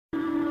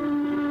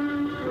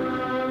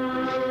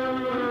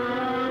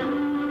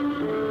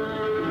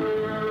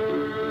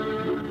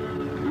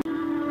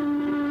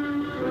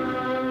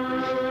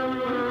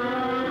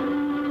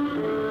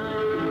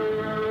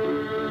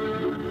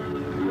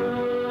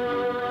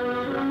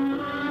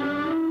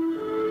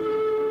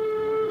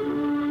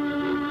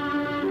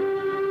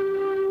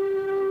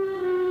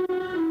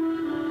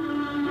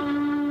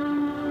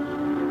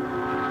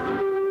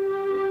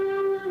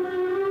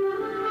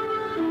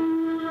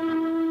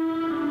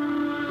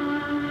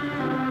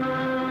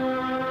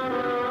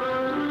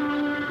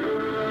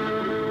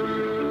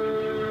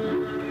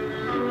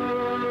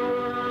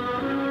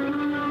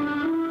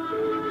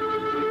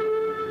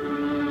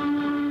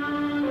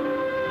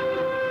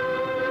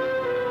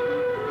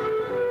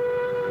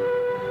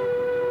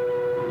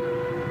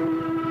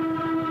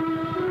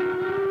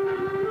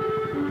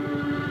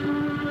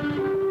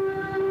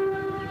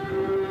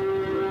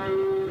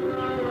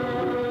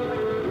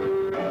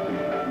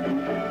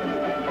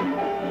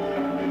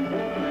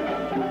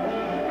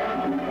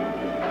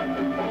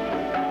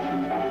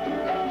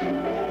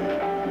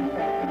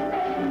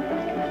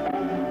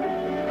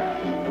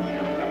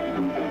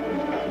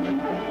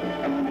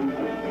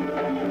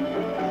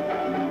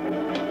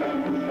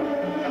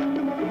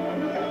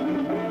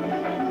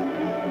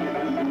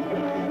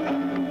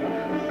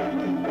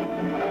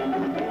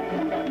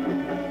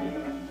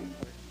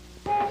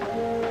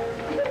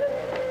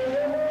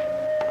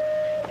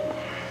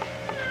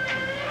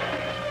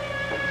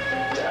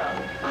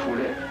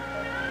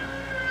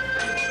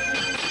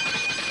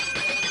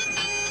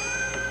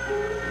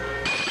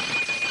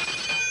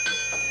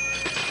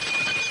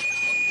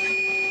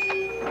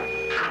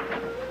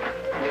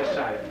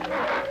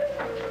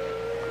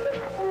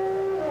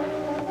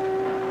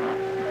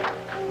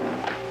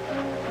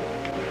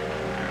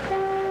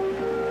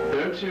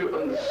Don't you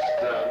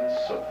understand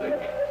something?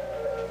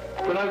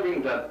 When I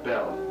ring that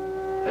bell,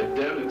 I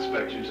don't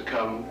expect you to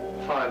come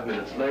 5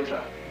 minutes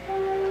later.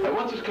 I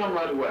want you to come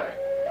right away.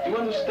 Do you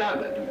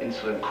understand that, you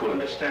insolent queen? I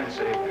understand,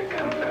 sir. I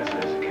come fast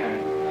as I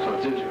can. So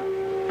did you?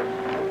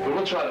 But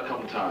we'll try it a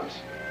couple times.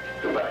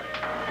 Go back.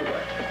 Go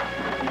back.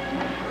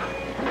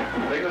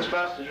 Make it as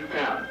fast as you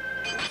can.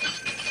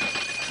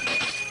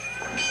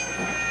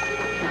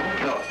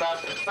 No,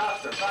 faster,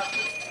 faster, faster.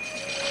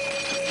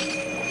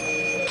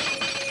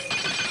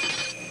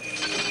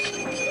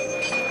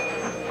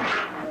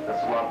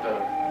 That's a lot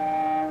better.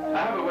 I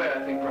have a way,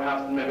 I think,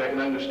 perhaps, that maybe I can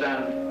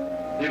understand.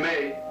 You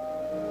may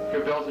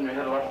hear bells in your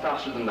head a lot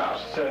faster than that.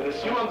 Sir,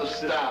 this... You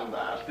understand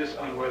that? This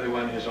unworthy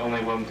one is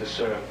only one to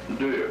serve.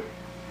 Do you?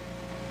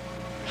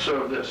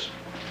 Serve this.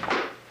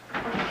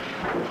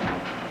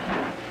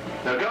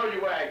 Now go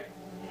your way.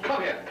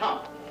 Come here,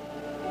 come.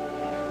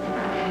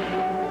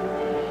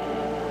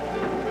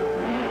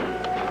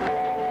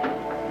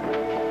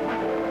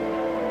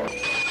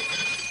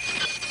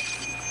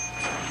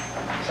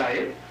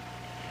 Sahib?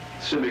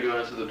 Simi, go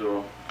answer the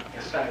door.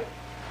 Yes, Sahib.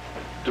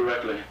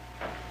 Directly.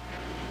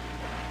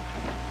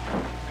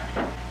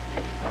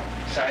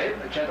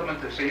 Sahib, a gentleman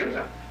to see you,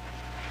 sir.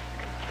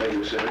 Thank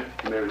you, Simi.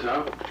 Mary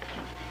Tom.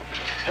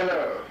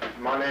 Hello,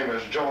 my name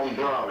is John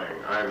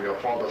Browning. I am your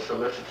father's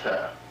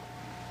solicitor.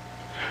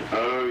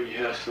 Oh,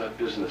 yes, that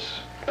business.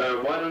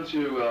 Why don't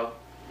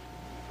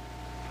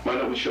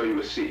we show you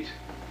a seat?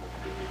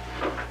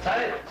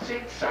 Sahib,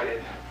 seat,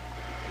 Sahib.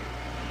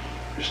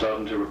 You're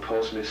starting to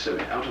repulse me,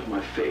 Simi. Out of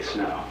my face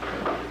now.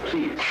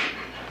 Please.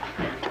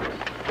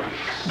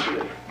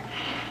 Silly.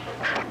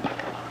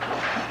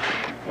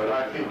 Well,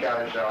 I think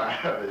I shall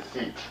have a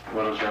seat.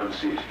 Why don't you have a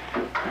seat?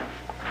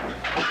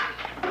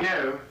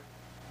 No,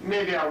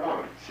 maybe I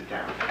won't sit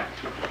down.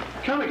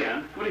 Come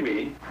again. What do you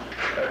mean?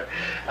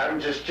 I'm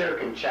just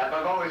joking, chap.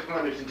 I've always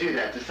wanted to do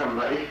that to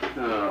somebody.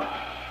 Oh.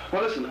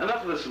 Well, listen,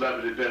 enough of this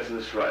celebrity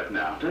business right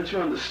now. Don't you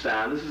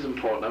understand? This is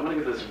important. I want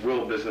to get this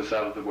will business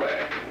out of the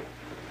way.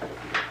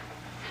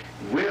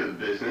 Will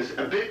business?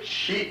 A bit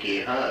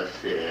cheeky, huh,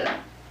 sir?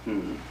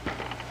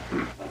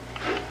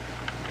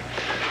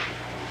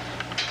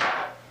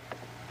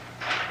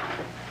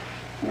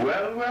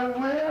 Well, well,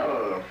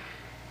 well.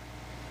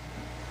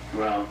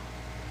 Well,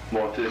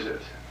 what is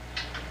it?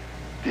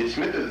 The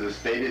Smithers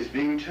estate is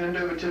being turned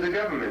over to the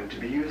government to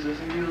be used as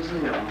a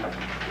museum.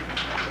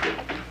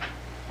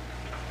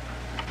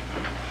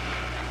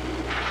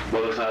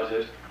 Well, is that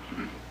it?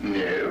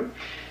 No.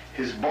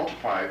 His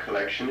bonfire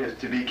collection is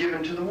to be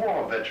given to the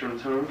war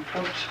veterans home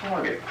for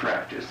target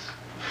practice.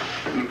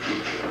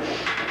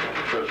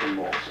 First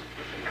remorse.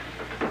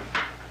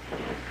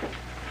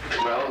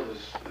 Well,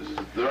 is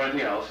there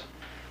anything else?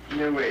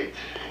 No, wait.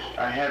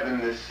 I have in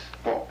this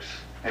box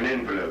an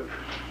envelope.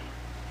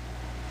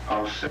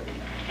 Also,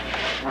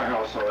 I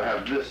also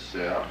have this,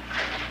 sir.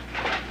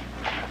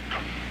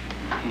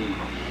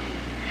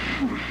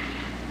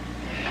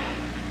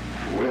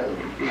 Well,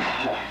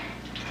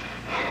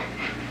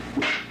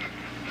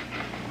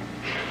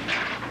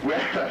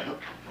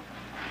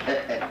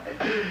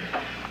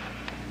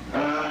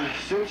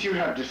 since you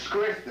have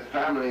disgraced the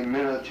family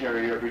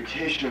military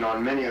reputation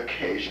on many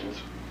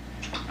occasions,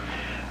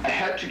 I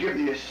had to give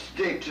the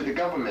estate to the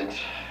government.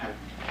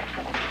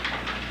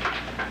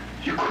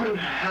 You couldn't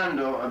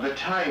handle a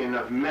battalion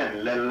of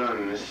men, let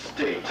alone an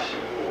estate.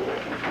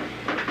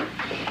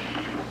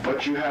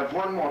 But you have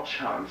one more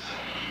chance.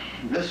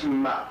 This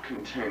map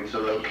contains the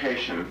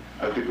location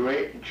of the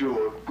great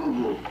jewel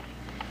Guru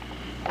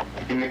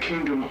in the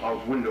kingdom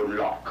of Window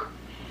Lock,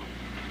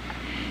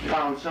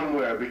 found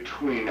somewhere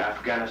between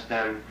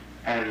Afghanistan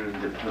and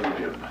the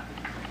Punjab.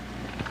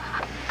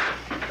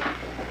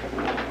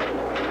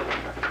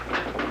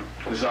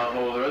 Is that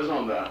all there is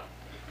on that?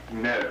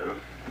 No,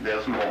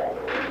 there's more.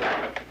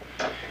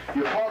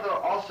 Your father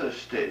also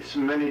states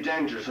many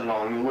dangers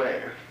along the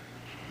way,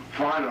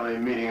 finally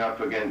meeting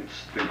up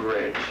against the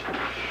great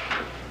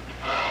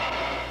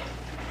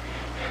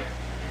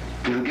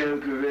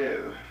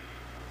Guru.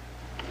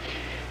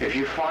 If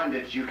you find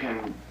it, you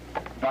can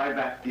buy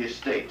back the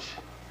estate.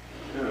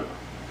 Yeah.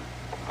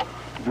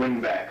 Win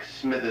back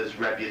Smithers'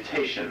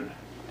 reputation.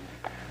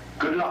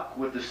 Good luck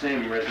with the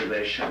same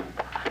reservation.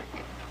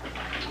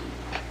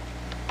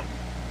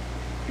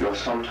 Your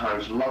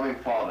sometimes loving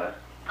father,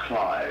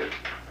 Clive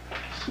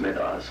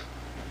Smithers.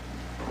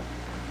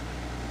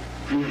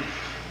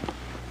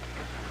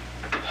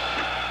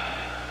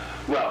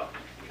 Well,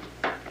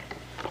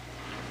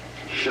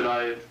 should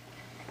I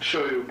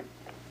show you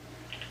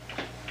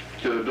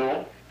to the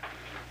door?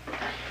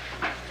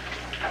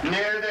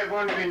 No, that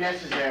won't be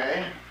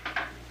necessary.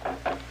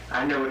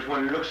 I know which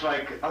one it looks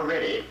like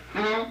already.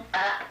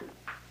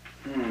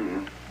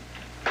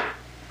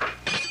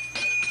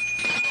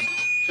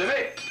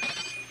 Simi!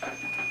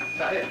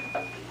 Sahib.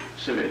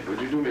 Simi, would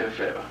you do me a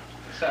favor?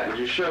 Sahib. Would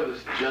you show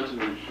this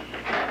gentleman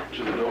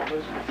to the door,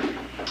 please?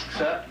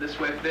 Sir, this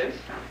way, please.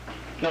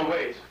 No,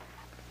 wait.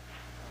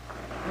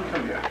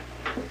 Come here.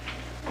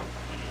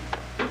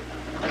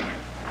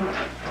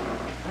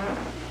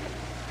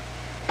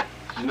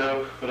 You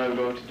know what I'm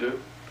going to do?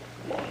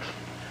 What?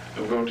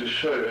 I'm going to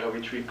show you how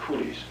we treat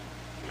coolies.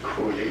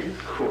 Coolies?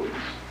 Coolies.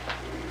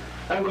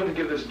 I'm going to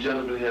give this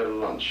gentleman here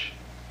lunch.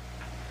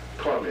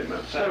 Pardon me a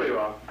minute. There you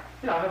are.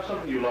 Yeah, have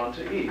something you want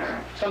to eat.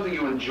 Something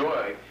you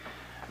enjoy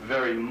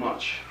very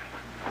much.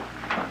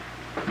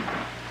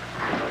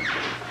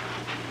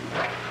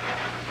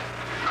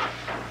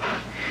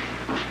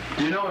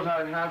 Do you know what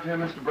I have here,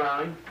 Mr.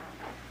 Browning?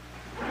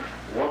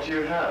 What do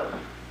you have?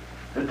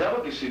 A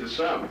delicacy to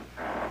some.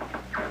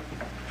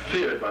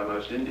 Feared by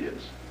most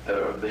Indians.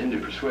 Of the Hindu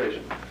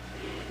persuasion.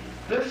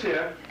 This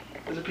here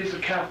is a piece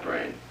of calf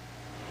brain.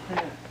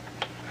 Yeah.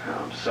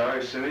 Oh, I'm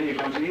sorry, Simmy, you're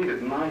going to eat it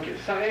and like it.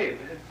 Sahib,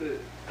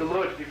 the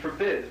Lord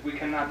forbids. We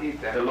cannot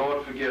eat that. The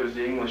Lord forgives,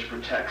 the English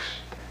protects.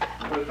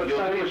 But You'll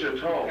Sahib, do as you're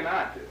told. we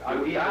cannot. I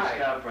You'll will eat this die.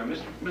 calf brain.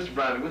 Mr.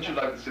 Browning, wouldn't you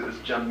like to see this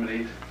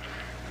gentleman eat?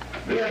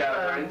 This Yes, calf I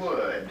brains?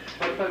 would.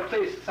 But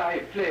please,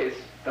 Sahib, please,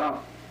 don't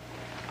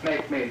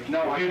make me.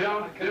 No, If you I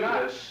don't do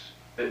cannot. this,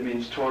 it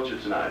means torture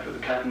tonight with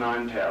the cat o'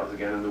 nine tails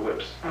again and the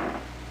whips.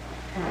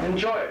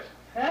 Enjoy it.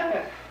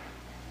 Yeah.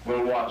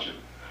 We'll watch it.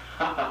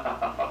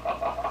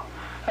 I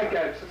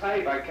can't,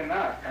 Sahib, I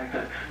cannot.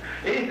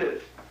 Eat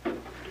it.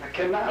 I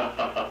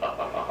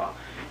cannot.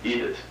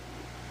 Eat it.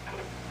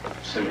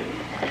 Simmy.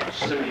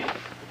 Simmy.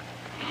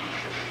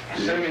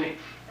 Simmy.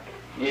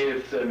 Eat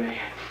it, Simmy.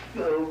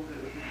 No.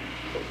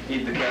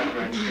 Eat the cat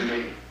brains,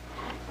 Simmy.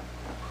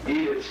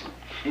 Eat it.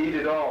 Eat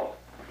it all.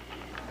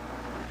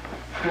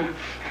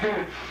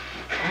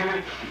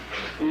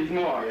 Eat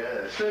more.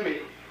 Yes. Simmy.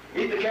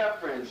 Eat the cat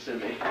brains,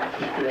 Simmy.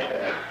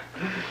 Yeah.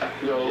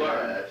 You'll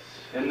learn Yes.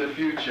 in the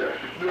future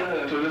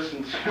to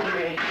listen to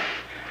me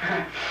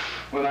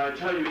when I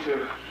tell you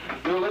to.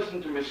 You'll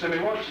listen to me, Simmy,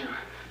 won't you?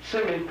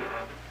 Simmy.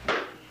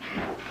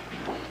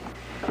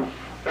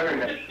 Very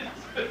nice.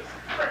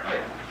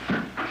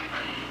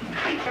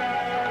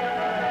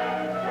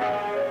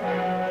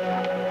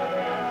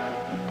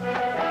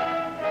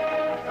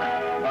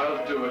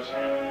 I'll do it.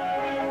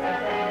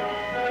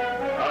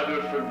 I'll do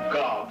it for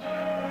God.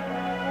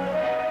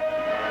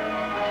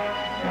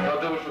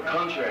 I'll do it for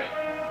country.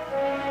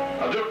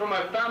 I'll do it for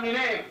my family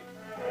name.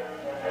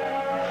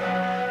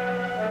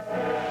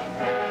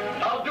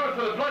 I'll do it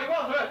for the bloody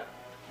wealth of it.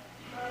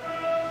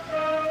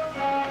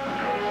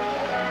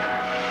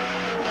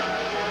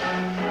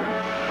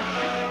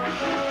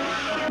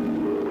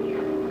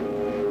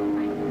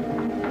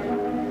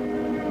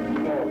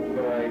 Oh,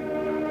 boy.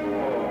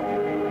 Oh.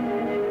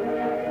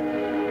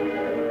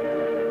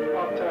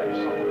 I'll tell you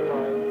something,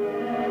 boy.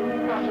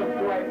 That's a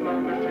great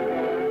moment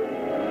together.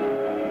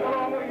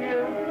 Along with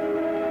you,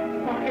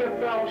 I hear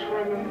bells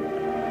ringing.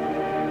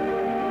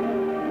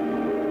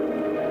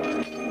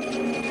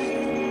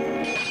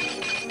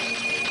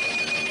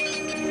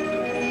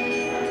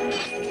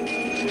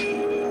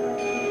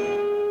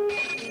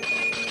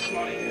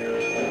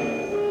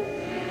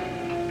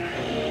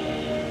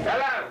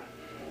 Hello?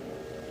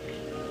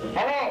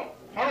 Hello?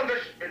 Hello,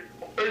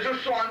 is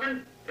this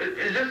Simon?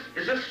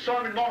 Is this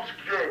Simon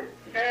Montague?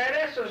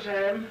 This is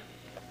him.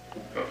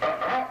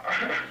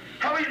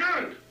 How are you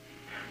doing?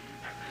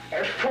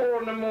 At 4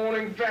 in the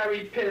morning,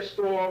 very pissed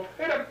off.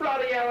 Who the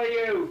bloody hell are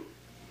you?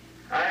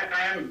 I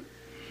am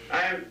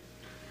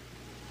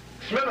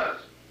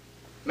Smithers.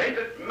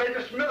 Major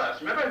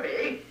Smithers, remember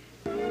me?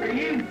 Are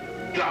you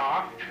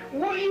daft?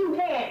 What do you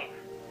want?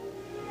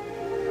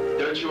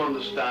 Don't you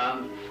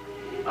understand?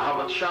 I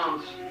have a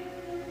chance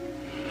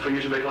for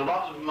you to make a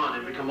lot of money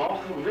and become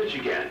awful rich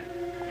again.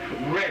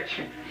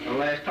 Rich? The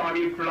last time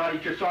you bloody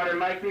decided to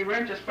make me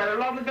rich, I spent a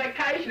lovely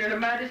vacation in Her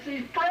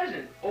Majesty's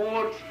prison.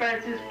 All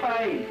expenses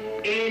paid.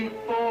 In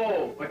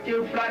full. For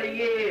 2 bloody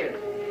years.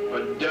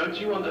 But don't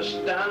you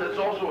understand? It's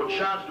also a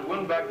chance to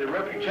win back the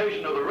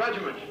reputation of the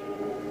regiment.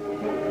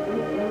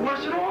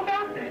 What's it all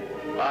about then?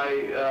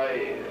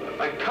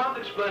 I can't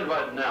explain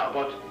right now,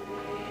 but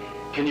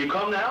can you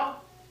come now?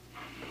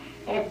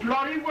 I'm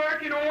bloody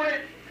working on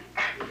it.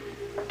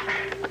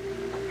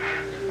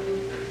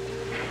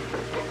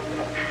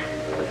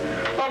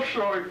 I'm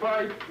sorry,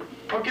 babe.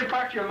 I'll get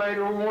back to you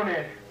later on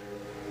it.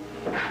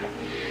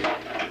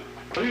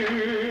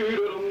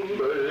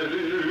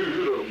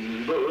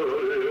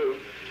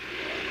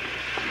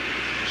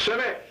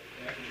 Simmy,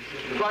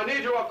 if I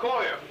need you, I'll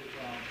call you.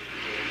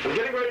 I'm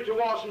getting ready to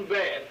wash in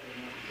bed.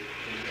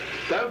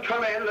 Don't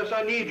come in unless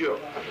I need you.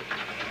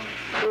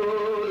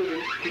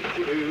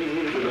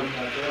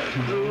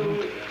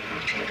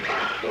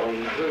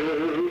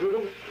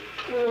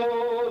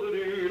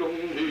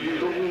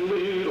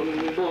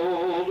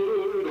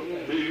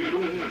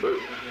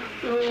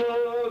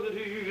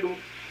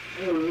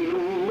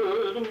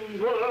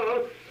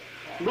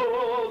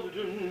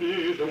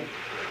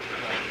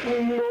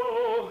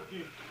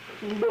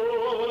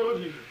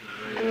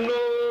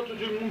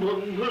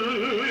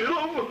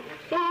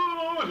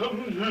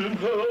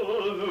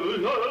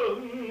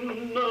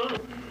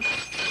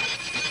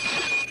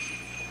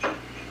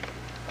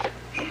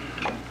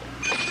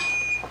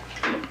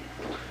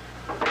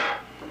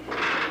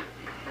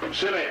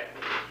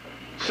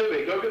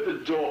 Simmy, go get the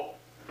door.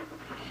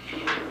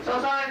 So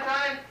sorry,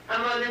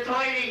 I'm on the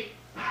toilet.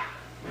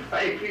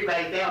 me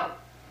right now.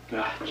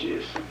 Ah,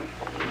 jeez.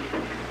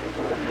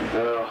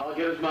 Oh, I'll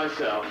get it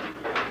myself.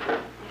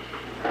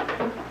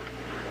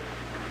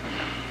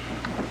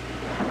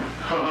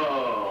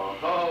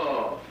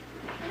 Oh,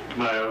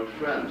 my old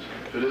friend.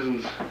 If it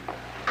isn't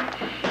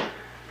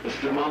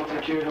Mr.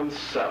 Montague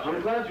himself.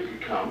 I'm glad you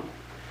could come.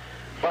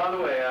 By the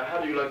way, how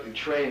do you like the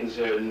trains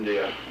here in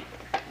India?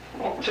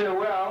 Not too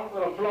well. A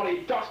little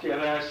bloody dusty, I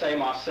dare say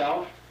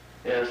myself.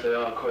 Yes, they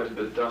are quite a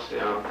bit dusty,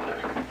 aren't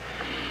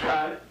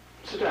they?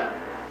 Sit down.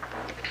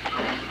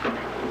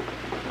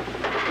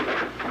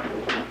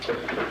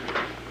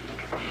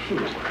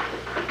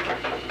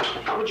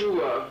 How would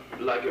you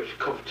like a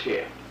cup of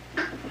tea?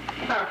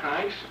 No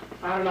thanks.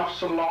 I had enough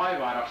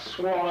saliva I'd have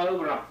swallowed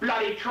over a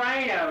bloody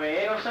train over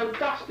here. It was so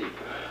dusty.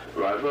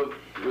 Right, well,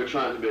 we're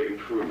trying to make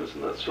improvements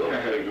and that sort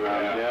of thing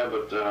around here,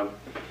 but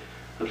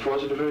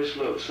unfortunately, very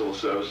slow civil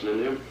service in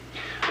India.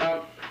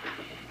 I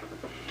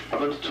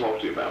want to talk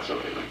to you about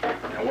something.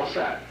 Now, what's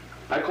that?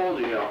 I called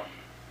you here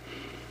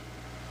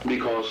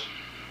because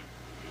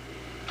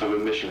of a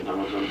mission I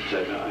want to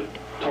undertake. I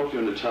talked to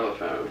you on the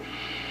telephone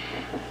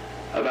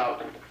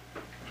about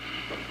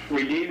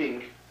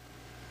redeeming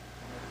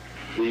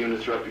the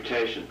unit's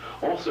reputation,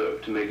 also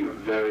to make you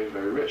very,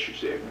 very rich, you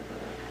see.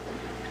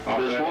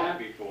 There's one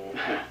before.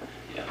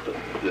 Yeah,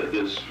 but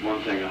there's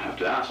one thing I have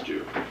to ask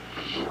you.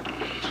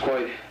 It's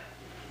quite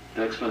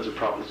an expensive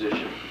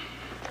proposition,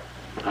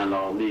 and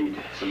I'll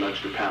need some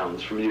extra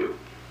pounds from you.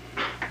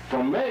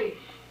 From me?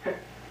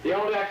 The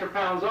only extra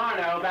pounds I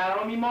know about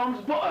are me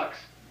mom's buttocks.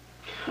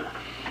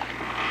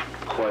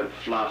 Quite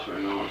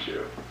flattering, aren't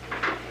you?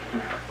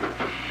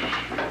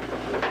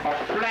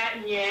 I'll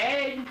flatten your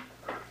head.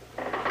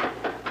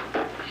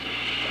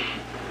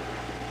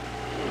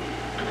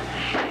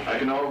 I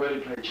can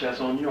already play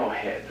chess on your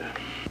head.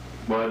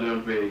 Why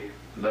don't we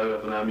load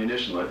up an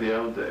ammunition like the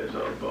old days,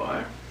 old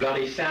boy?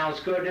 Bloody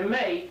sounds good to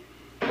me.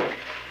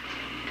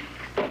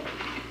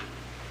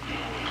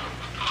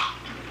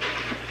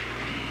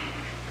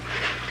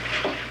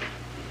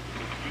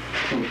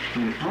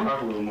 I'll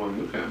have a little more than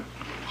you can.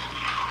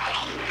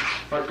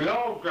 Like the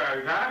old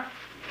days, huh?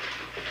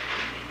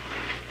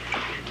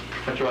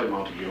 That's right,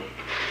 Montague.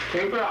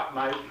 Keep it up,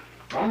 mate.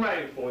 I'm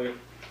ready for you.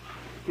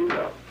 Keep it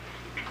up.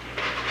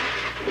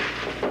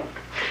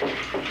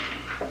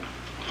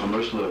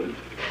 Almost loaded.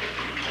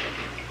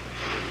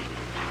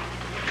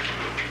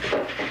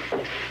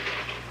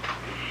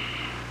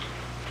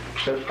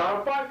 Just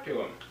got a bite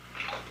to him.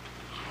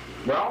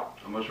 Well,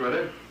 Almost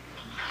ready?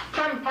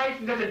 some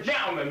patience as a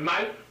gentleman,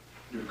 mate.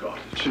 You've got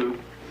it. 2,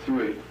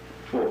 3,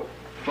 4,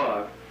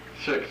 5,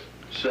 6,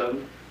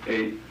 7,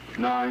 8,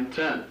 9,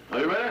 10. Are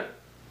you ready?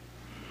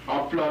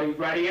 I'm bloody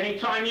ready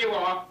anytime you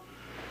are.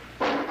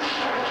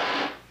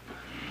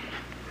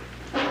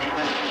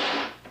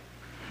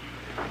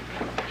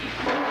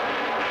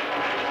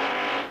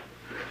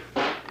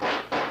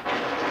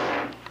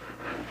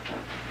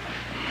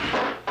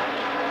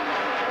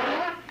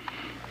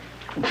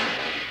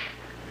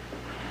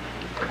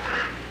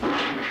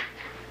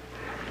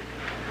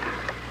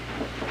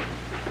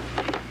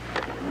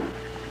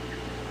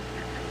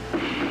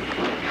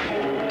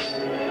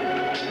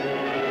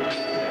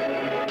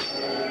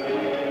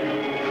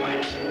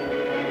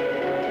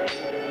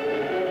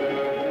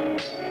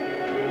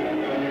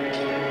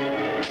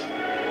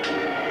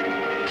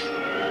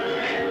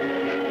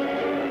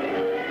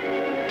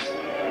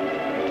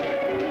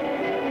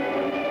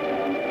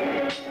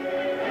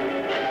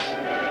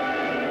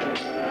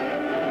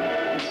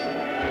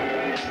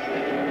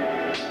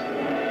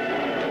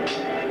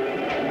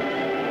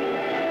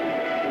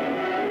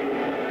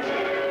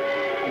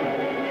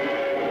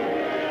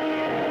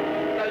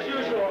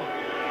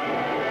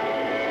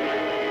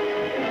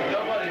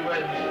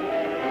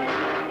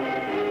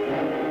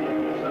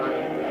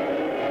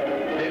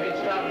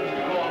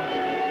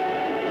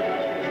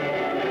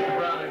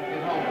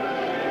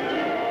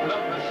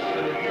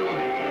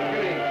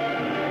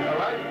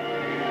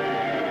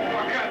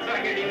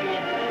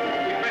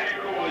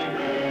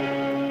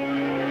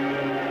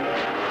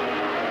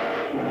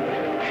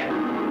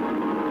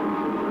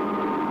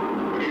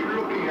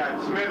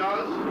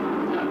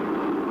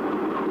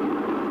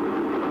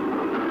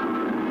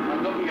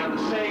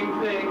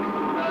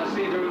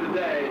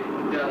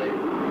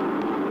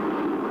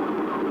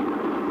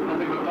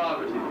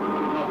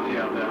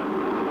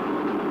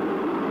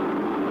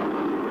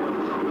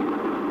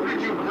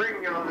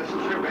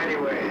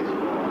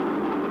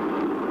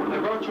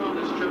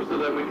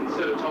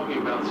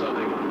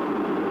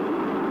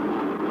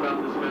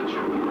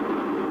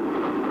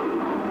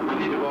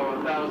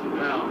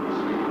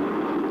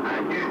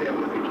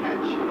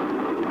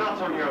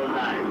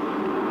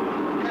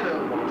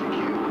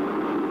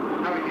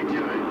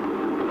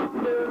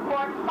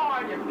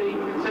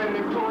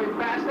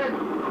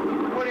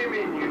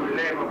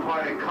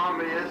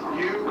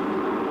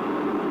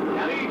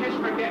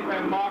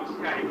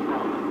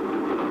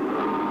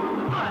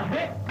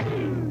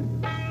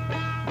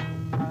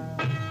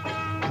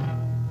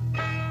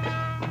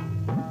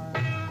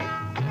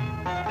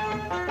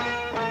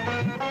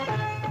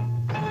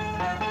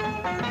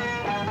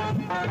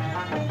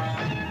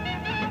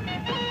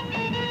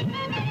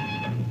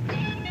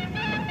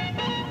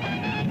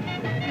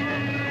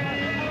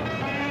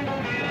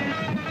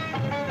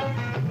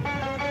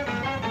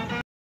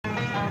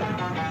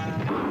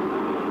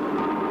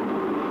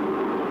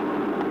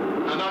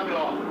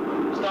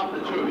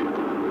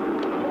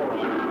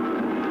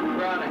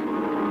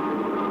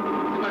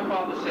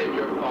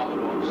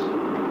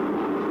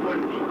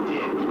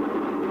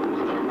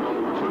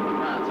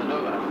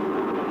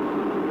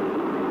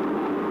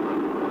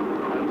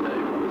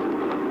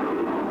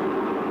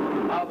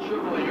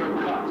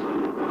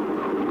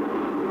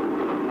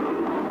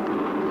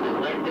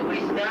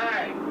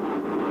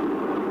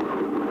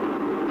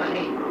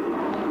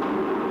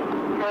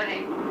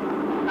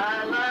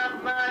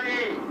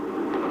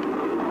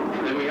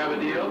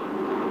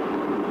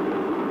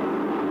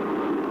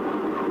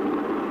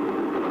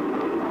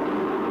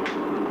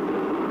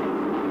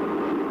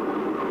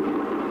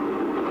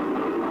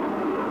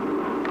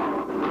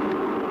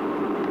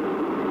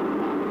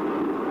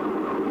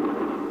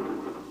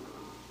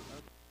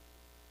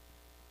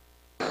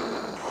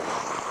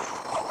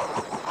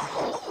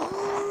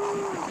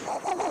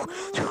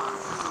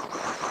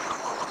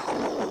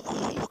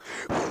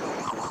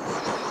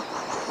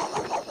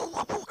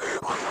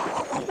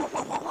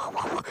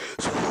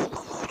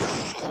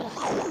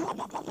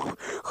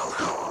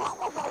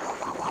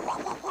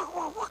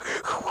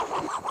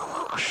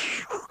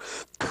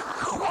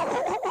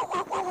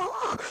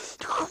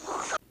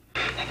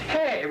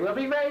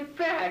 we'll be right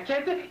back.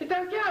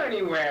 Don't go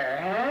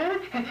anywhere,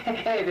 huh?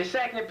 Hey, the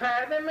second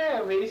part of the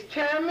movie's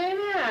coming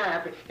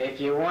up.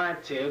 If you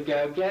want to,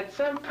 go get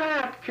some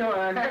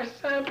popcorn or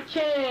some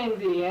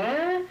candy,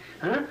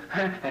 huh?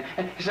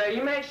 So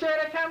you make sure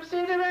to come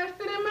see the rest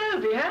of the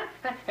movie,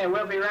 huh? And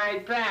we'll be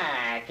right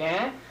back,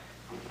 huh?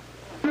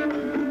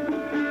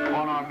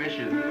 On our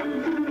mission,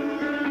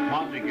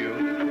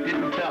 Montague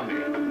didn't tell me,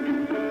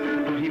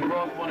 but he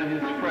brought one of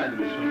his friends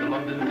from the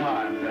London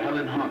Times,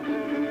 Helen Hunt.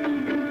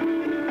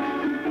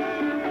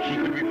 She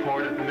could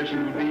report if the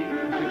mission would be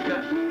a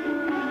success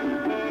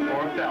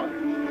or a failure.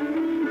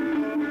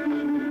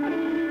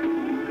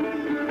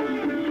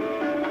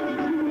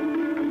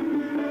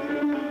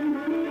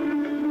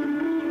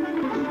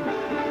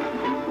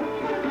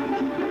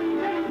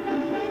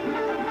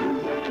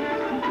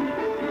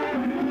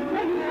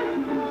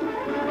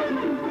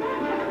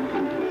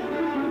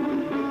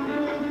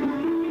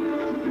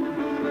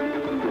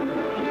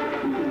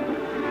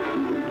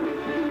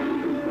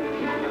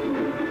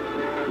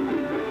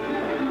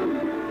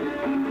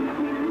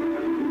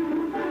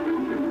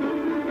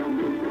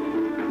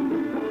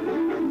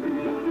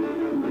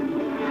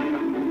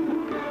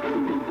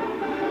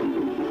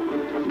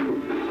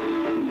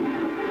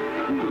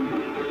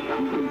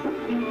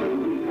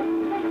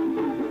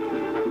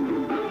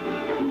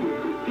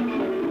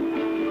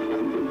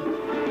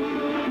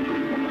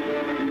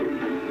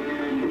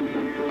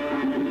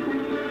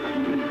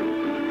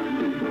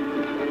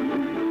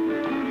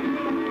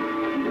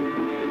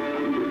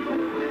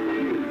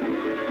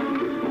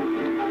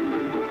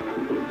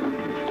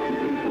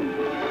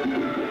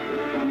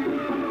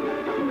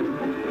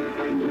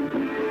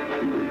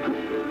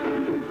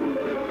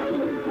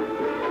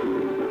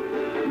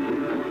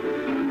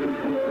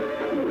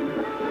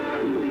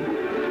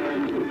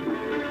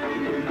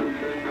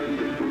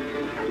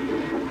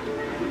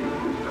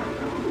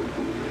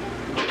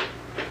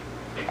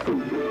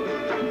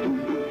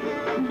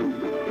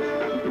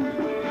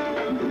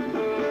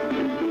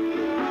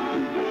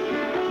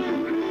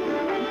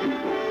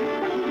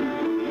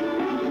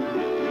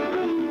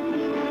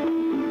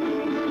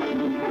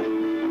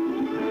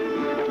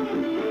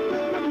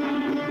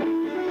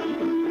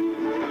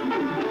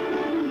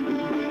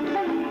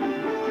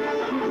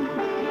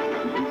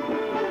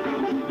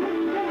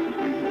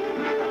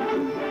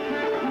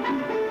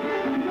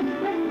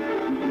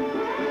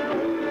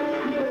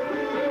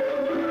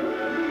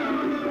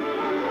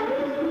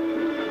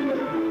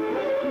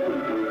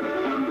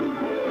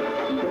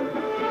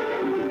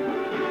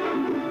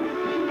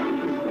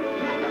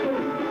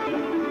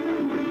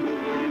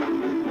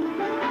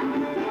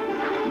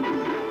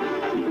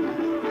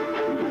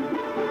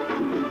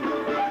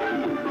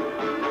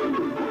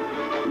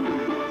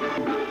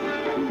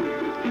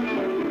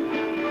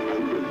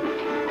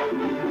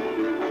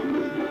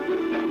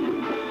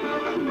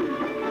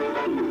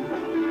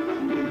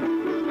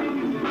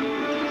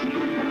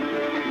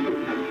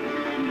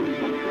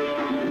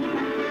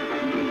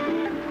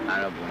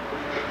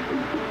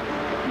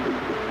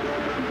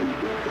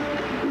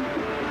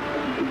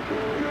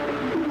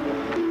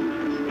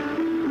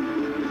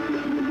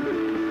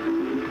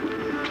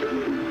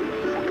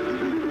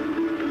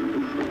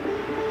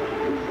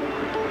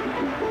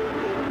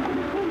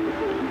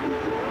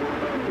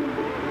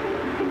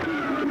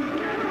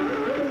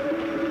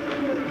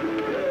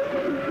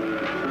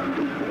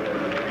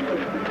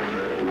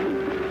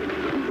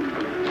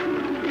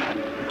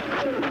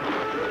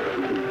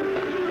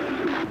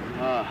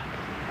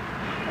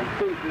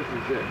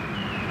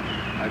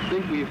 I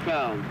think we have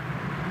found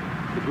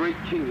the great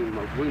kingdom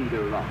of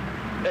Window Lock.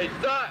 Hey,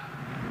 stop!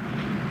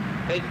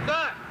 Hey,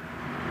 stop!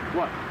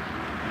 What?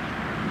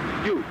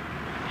 You,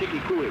 Chicky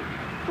Cooey,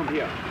 come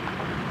here.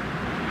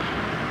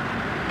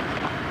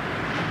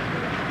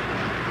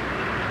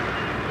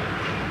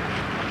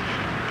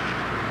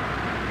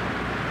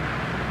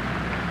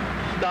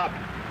 Stop.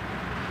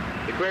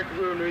 The great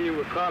guru knew you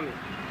were coming.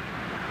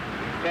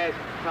 Past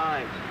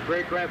times,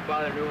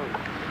 great-grandfather knew him.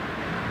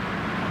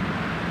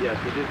 Yes,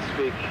 we did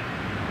speak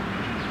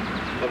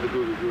of the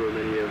Guru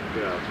many years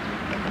ago.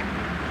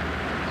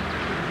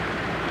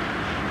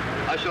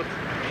 I shall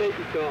take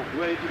you to him.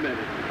 Wait a minute.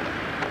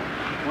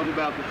 What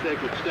about the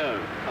sacred stone?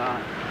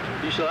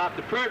 You shall have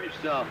to prove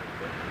yourself.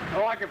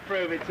 Oh, I can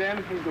prove it,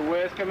 Tim. He's the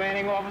worst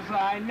commanding officer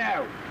I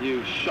know.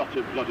 You shot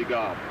your bloody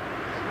gob.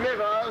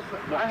 Smithers,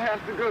 I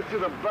have to go to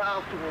the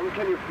bathroom.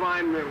 Can you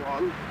find me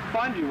one?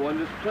 Find you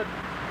one,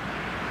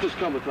 just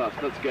come with us.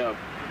 Let's go.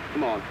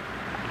 Come on.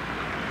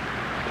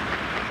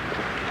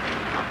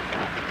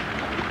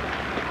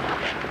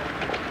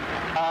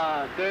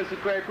 There's a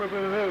great group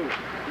of who?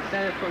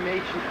 Descended from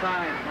ancient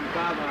times, from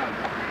Babylon.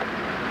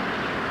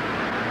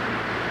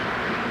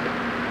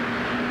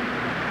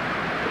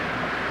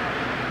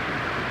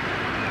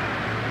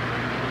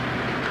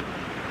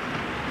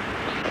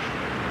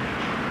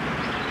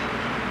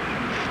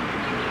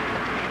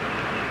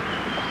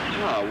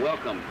 Ah,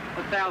 welcome.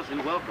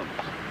 1,000 welcomes.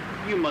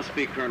 You must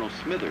be Colonel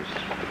Smithers.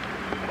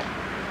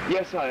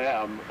 Yes, I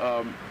am.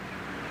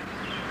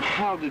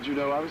 How did you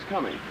know I was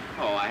coming?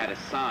 Oh, I had a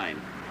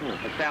sign.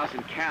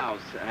 1,000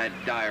 cows had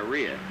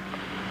diarrhea.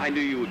 I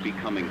knew you would be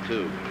coming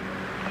too.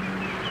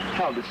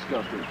 How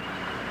disgusting.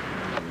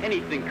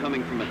 Anything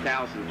coming from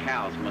 1,000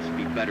 cows must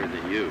be better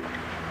than you.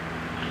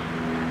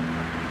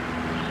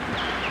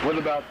 What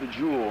about the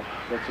jewel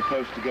that's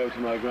supposed to go to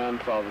my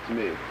grandfather to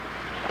me?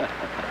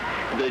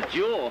 The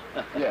jewel?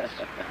 Yes.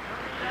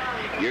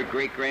 Your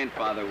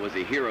great-grandfather was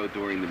a hero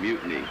during the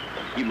mutiny.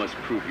 You must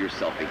prove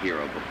yourself a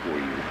hero before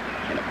you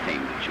can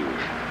obtain the jewel.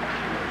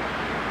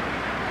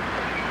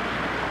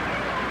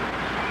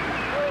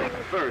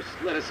 First,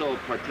 let us all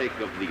partake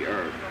of the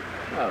herb.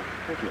 Oh,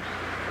 thank you.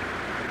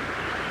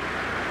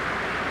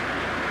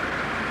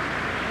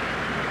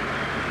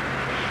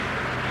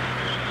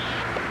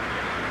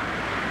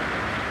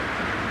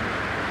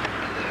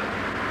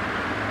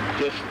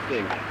 Just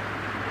think.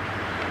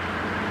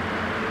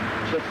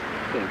 Just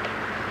think.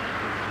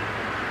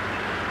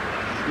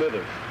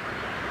 Smithers,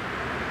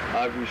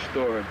 I've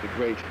restored the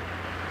great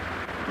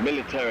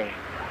military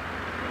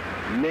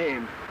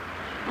name.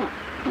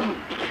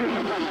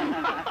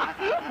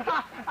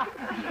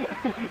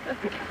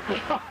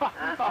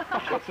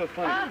 What's so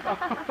funny?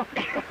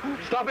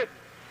 Stop it!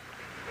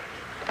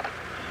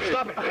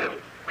 Stop it!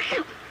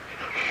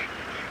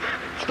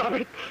 Stop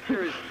it!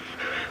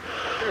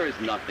 There is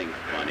nothing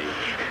funny.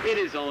 It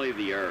is only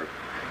the herb.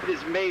 It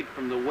is made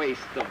from the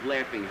waste of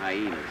laughing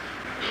hyenas.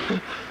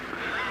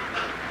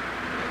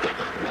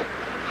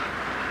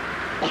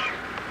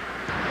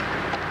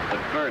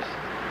 But first,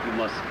 you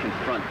must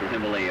confront the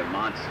Himalaya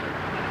monster.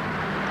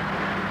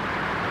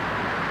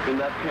 In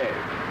that cave.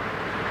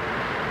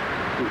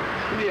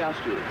 Let me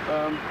ask you,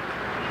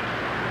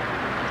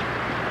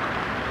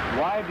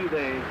 why do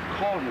they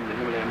call him the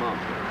Himalayan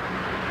monster?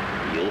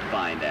 You'll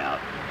find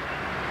out.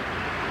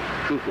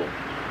 Kukul,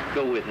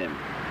 go with him.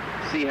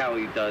 See how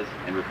he does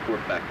and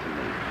report back to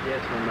me.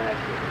 Yes, my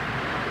master.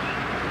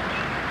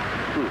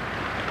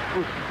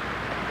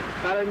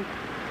 Alan,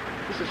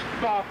 this is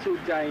far too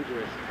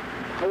dangerous.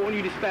 I want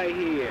you to stay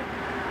here.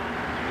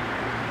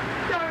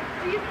 Sir,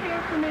 do you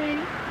care for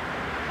me?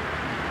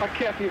 I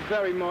care for you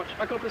very much.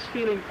 I got this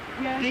feeling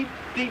Yes.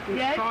 deep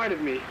Yes. inside of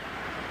me.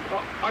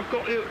 I've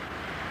got a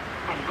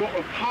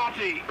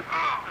party.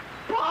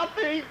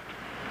 Party!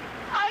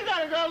 I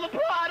gotta go to the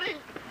party!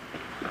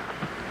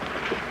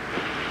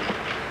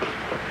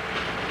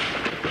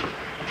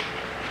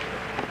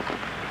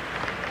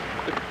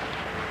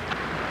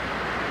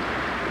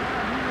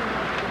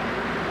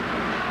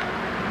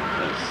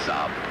 Those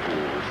sob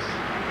fools.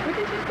 What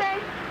did you say?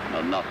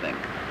 No, nothing.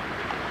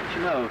 But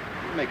you know,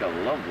 you make a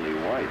lovely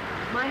wife.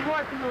 My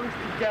heart belongs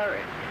to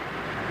Derek.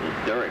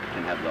 Well, Derek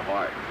can have the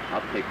heart.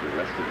 I'll take the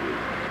rest of you.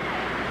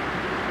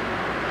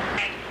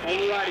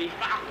 Alrighty.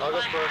 I'll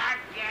go first.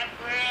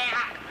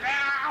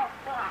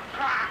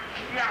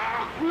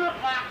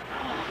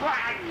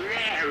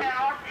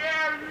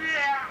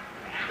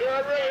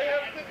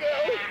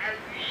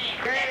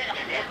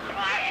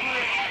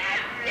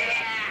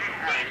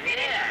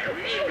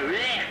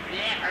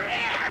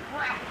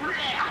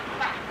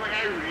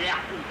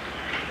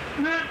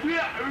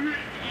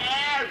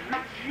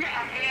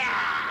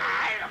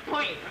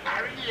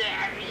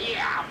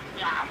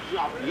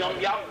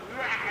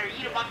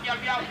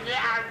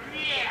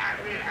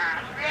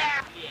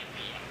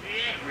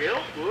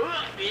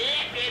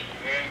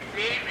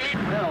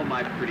 Well,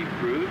 my pretty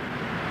prude,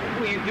 what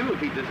will you do if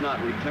he does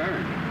not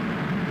return?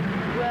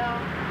 Well,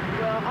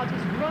 I'll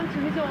just run to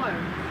his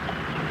arms.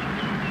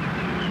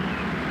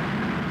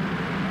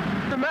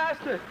 The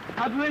master,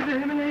 I believe the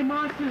Himalayan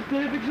monster is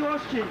dead of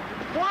exhaustion.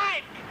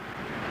 What?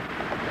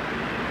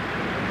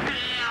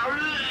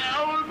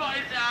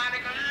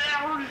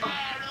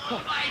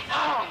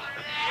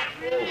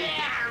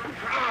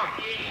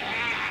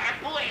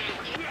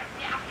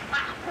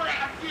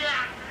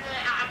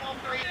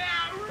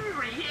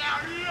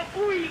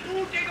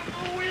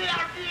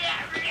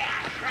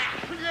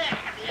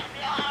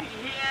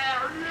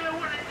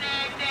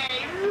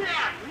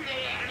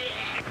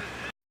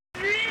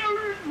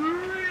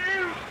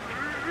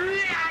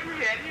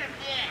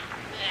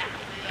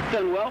 You've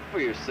done well for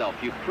yourself.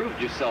 You've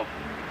proved yourself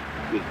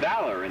with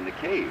valor in the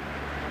cave.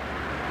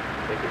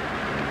 Thank you.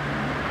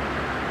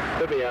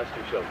 Let me ask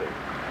you something.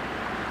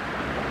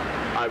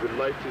 I would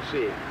like to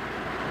see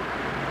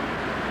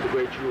the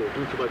great jewel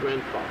due to my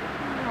grandfather.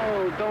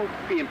 Oh, don't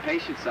be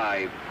impatient,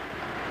 Sahib.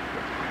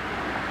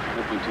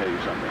 Let me tell you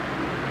something.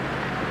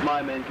 If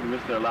my men can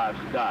risk their lives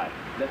to die,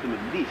 let them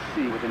at least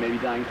see what they may be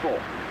dying for.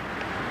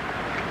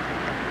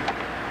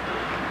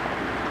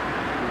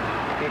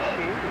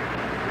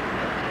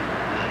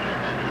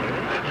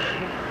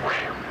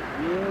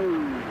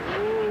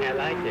 I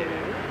like it.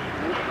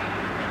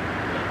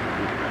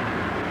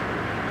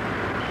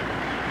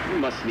 You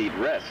must need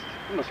rest.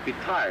 You must be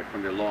tired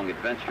from your long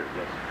adventure.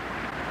 Yes.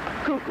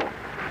 Kukul,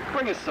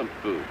 bring us some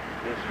food.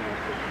 Yes,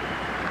 master.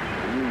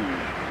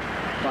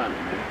 Fine,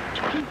 man.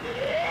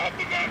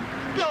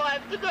 Do I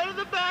have to go to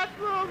the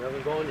bathroom? We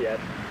haven't gone yet.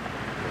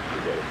 Let's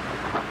forget it.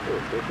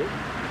 Oh, okay.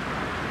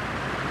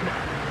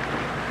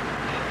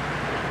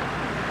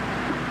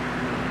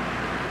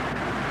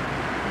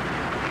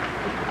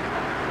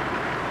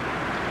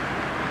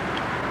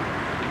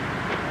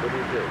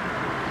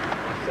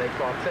 say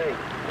partake.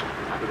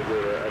 I don't know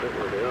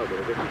where they are, but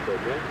I guess it's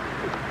okay.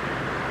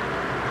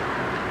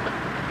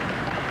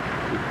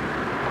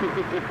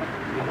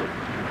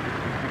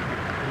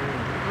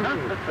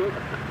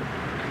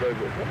 Very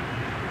good.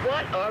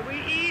 What are we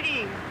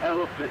eating?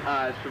 Elephant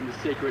eyes from the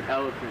sacred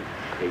elephant.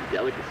 A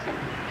delicacy.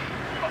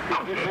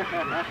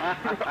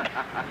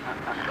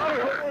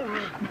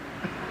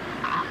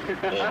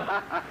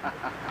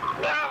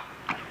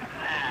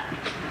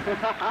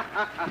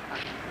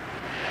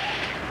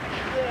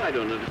 I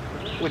don't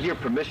understand. With your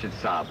permission,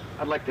 Saab,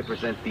 I'd like to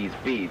present these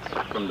beads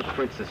from the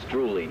Princess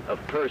Drooling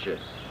of Persia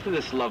to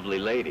this lovely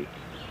lady.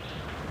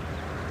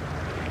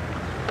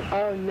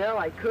 Oh, no,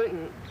 I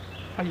couldn't.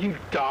 Are you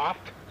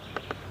daft?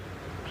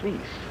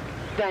 Please.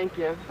 Thank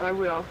you. I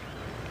will.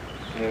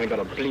 You ain't got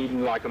a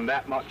bleeding like 'em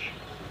that much.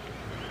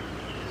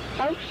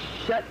 Oh,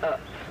 shut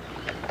up.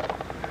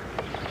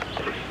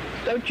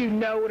 Don't you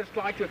know what it's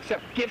like to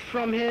accept gifts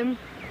from him?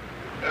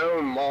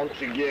 Oh,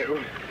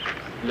 Montague.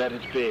 Let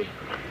it be.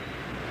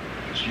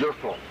 It's your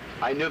fault.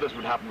 I knew this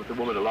would happen with the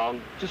woman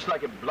along, just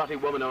like a bloody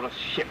woman on a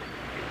ship.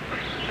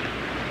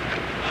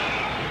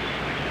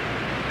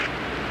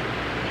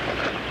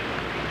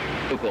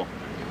 Uncle,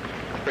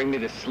 bring me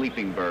the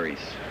sleeping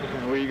berries.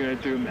 What are you gonna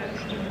do,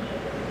 Master?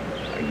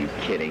 Are you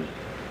kidding?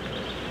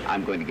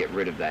 I'm going to get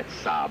rid of that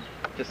Saab,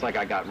 just like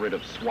I got rid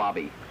of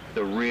Swabby,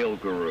 the real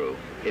guru.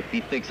 If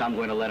he thinks I'm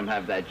going to let him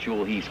have that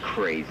jewel, he's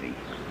crazy.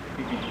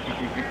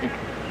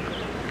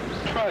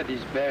 Try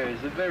these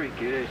berries. They're very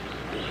good.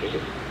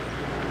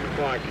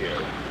 Thank you.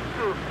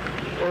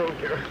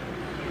 Thank you.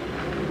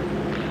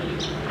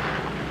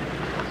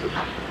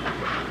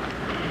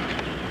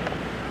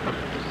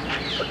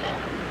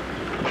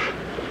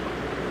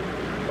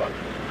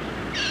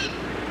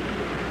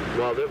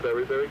 Well, they're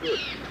very, very good.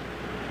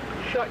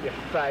 Shut your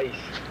face.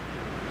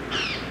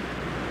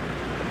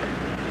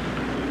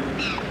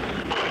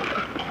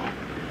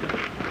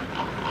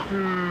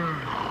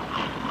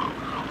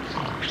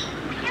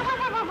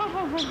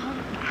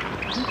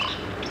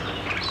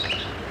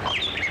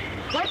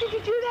 What did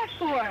you do that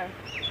for?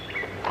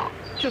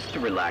 Just to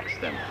relax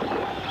them.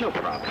 No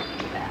problem.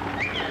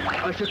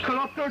 I should cut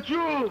off their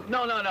jewel.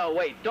 No,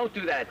 wait, don't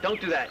do that, don't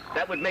do that.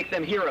 That would make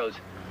them heroes.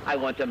 I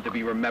want them to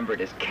be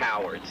remembered as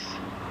cowards.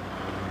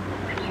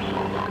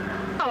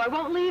 Oh, I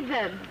won't leave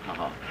then.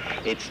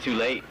 It's too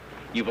late.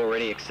 You've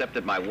already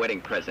accepted my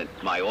wedding present,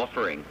 my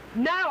offering.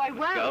 No, I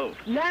won't. Go.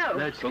 No.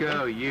 Let's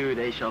go. You,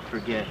 they shall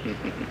forget.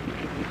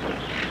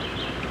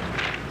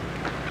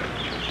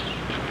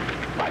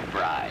 My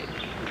bride.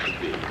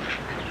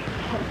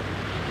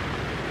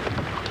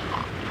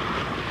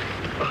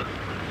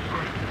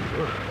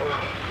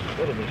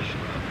 Wait a minute.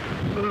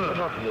 What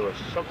happened to us?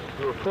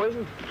 We were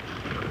poisoned?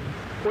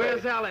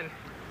 Where's Ellen?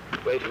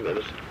 Wait a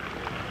minute.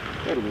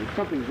 Wait a minute.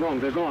 Something's wrong.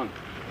 They're gone.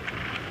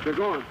 They're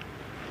gone.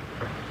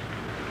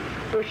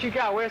 Where'd she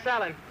go? Where's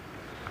Ellen?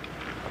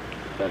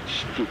 That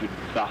stupid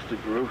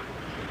bastard, Guru.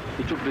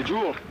 He took the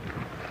jewel.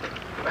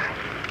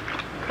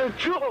 The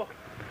jewel?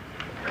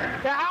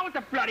 The hell with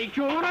the bloody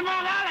jewel? What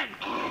about Ellen?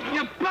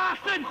 You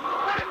bastard!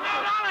 What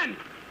about Ellen?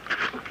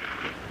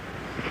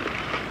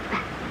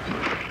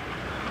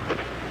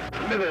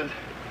 Smithers,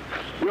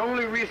 the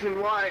only reason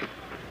why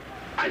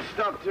I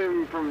stopped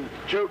him from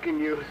choking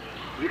you is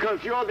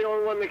because you're the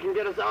only one that can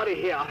get us out of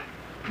here.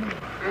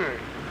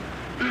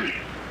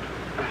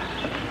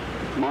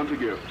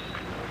 Montague,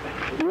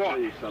 let me tell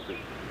you something.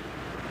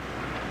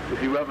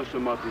 If you ever so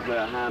much as lay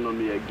a hand on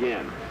me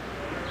again,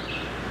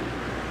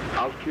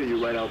 I'll kill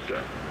you right out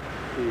there.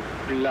 You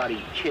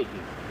bloody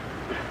kitten.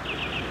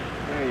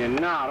 No, you're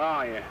not,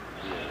 are you?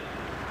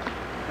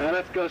 Now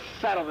let's go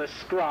settle this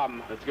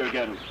scrum. Let's go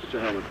get him. Put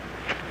your helmet.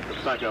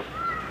 Let's back up.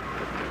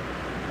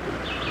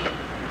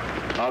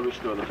 I'll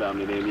restore the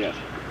family name, yes.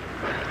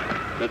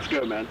 Let's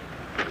go, man.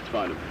 Let's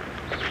find him.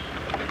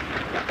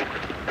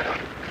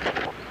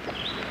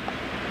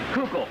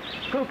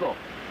 Kukul,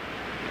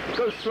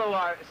 go slow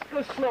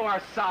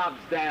our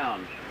sobs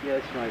down.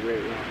 Yes, my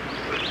great one.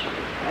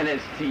 And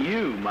as to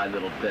you, my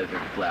little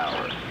desert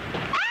flower.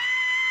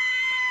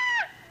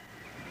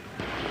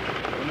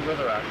 Wonder where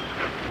they're at.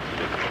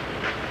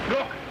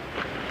 Look!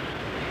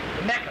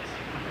 The necklace.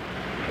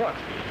 What?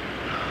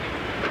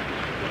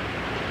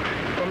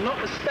 If I'm not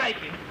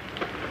mistaken,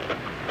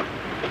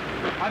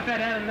 I bet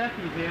Ellen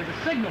Matthews here is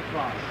a signal for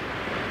us.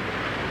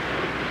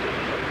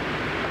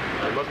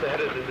 They must have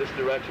headed in this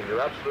direction.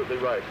 You're absolutely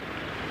right.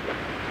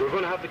 We're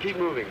going to have to keep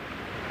moving.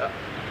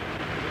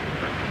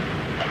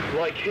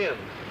 Like him.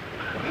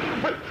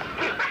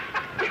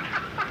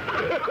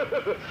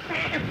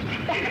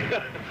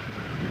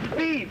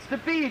 Beads, the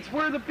beads.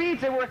 Where are the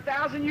beads? They were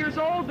 1,000 years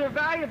old. They're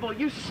valuable.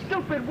 You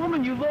stupid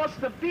woman, you lost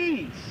the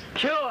beads.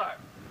 Killer!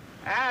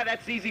 Ah,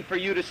 that's easy for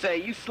you to say.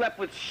 You slept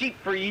with sheep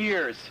for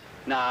years.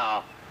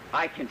 Now,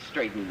 I can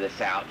straighten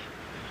this out.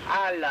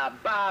 Allah,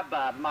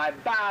 Baba, my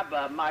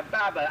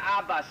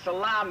Abba,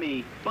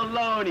 salami,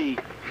 bologna.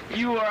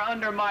 You are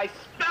under my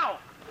spell.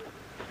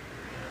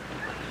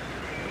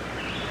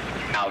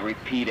 Now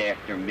repeat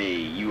after me.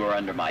 You are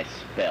under my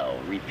spell.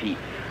 Repeat.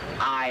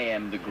 I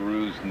am the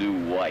Guru's new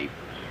wife.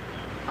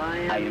 I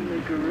am the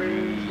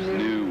Guru's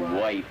new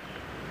wife.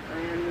 I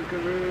am the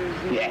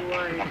Guru's new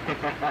wife.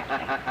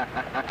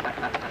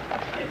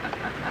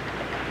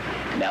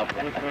 Now.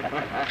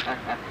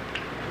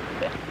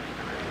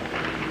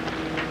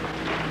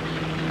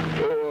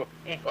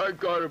 I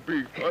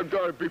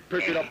gotta be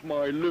picking up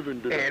my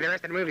living today. Yeah, the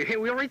rest of the movie. Hey,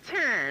 we'll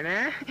return,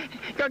 huh?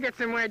 Go get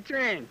some more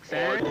drinks,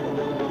 huh?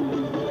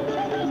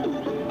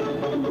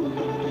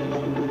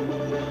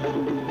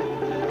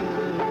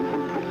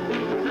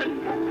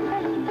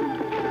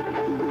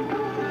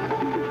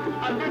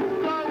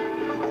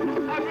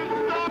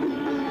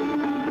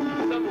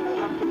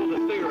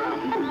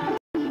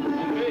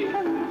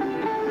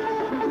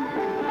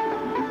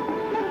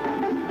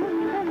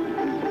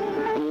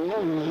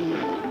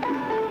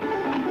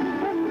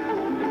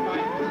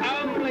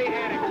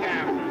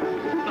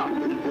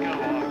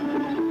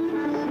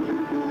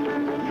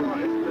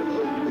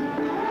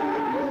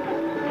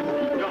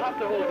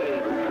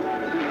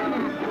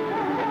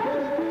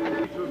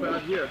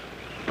 Here,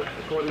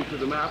 according to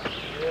the map.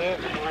 Yeah,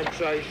 I'd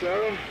say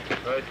so.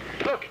 Right.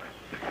 Look!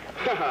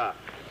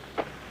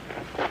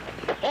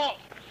 Halt!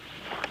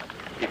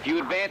 If you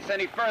advance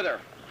any further,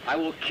 I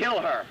will kill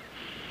her.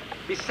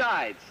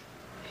 Besides,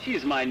 she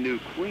is my new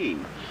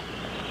queen.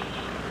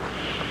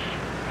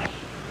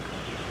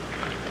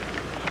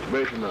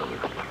 Wait a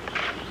moment.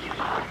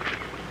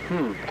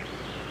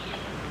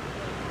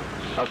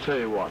 I'll tell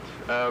you what.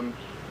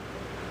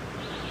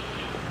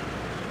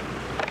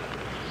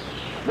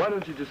 Why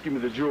don't you just give me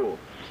the jewel?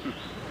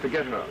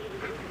 Forget her.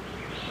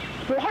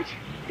 What?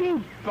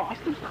 You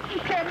bastard! You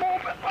can't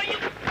move it, are you?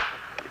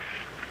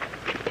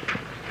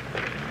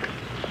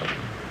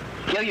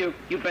 Kill you.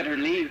 You better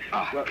leave.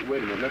 Well,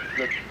 wait a minute.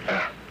 Let's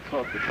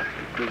talk this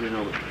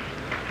over.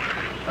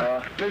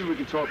 Maybe we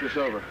can talk this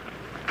over.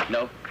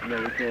 No.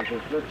 No, we can't.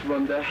 Let's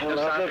run the hell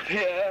out of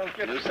here.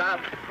 Loose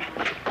up.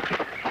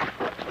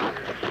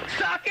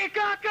 Sake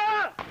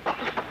Kaka!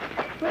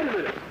 Wait a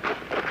minute.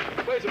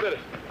 Wait a minute.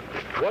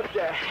 What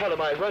the hell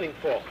am I running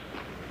for?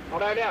 All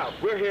right, now,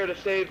 we're here to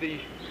save the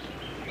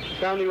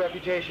family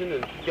reputation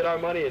and get our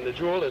money and the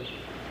jewel and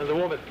the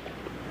woman.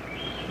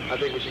 I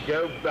think we should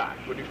go back.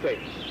 What do you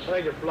think? I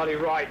think you're bloody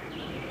right.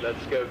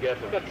 Let's go get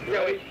them. Let's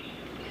go.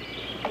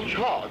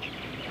 Charge.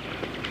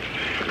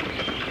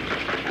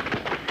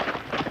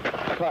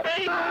 Cut.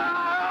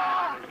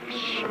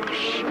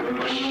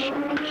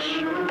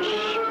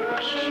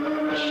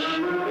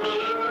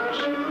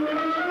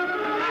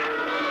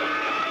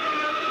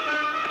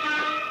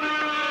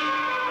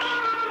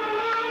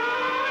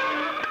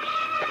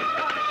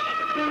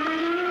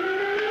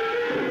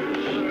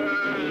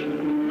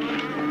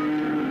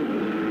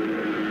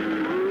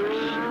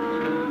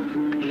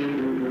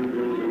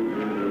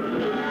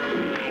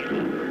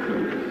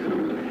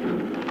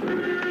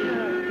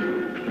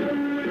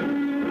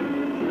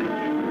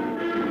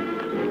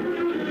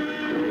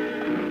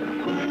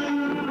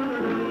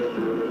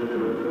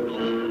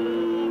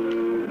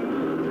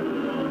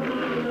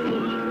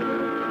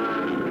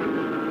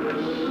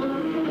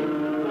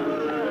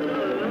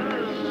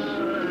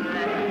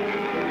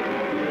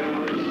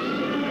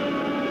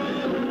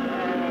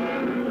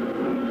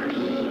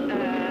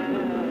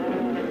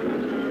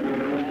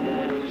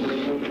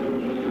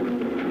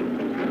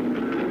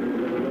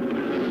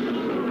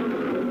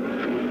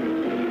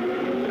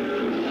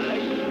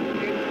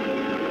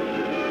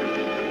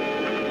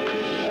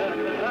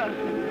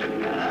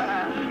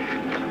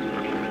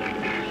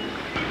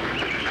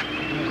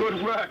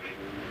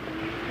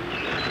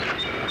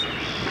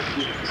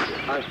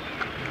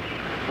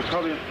 I'm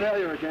probably a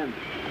failure again.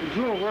 The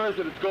jewel, where is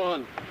it? It's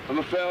gone. I'm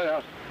a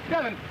failure. You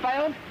haven't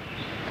failed.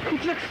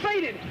 You've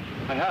succeeded.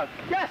 I have.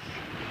 Yes.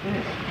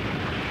 Yes.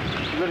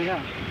 You really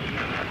have.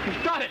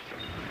 You've done it.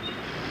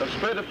 I've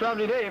spared the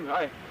family name.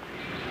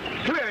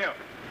 Come here, you.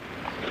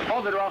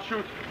 Hold it or I'll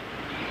shoot.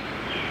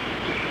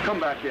 Come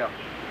back here.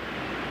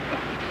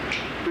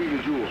 Bring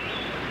the jewel.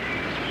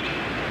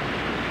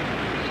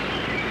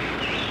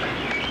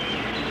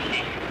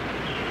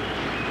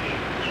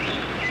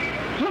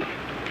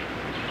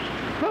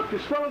 Look, the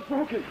spell is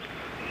broken.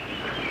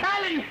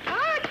 Alan!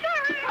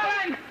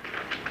 Alan!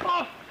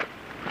 Oh!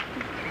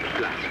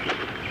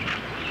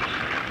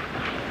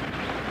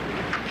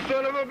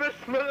 Son of a bitch,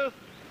 Smithers.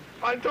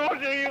 I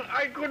told you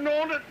I couldn't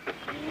hold it.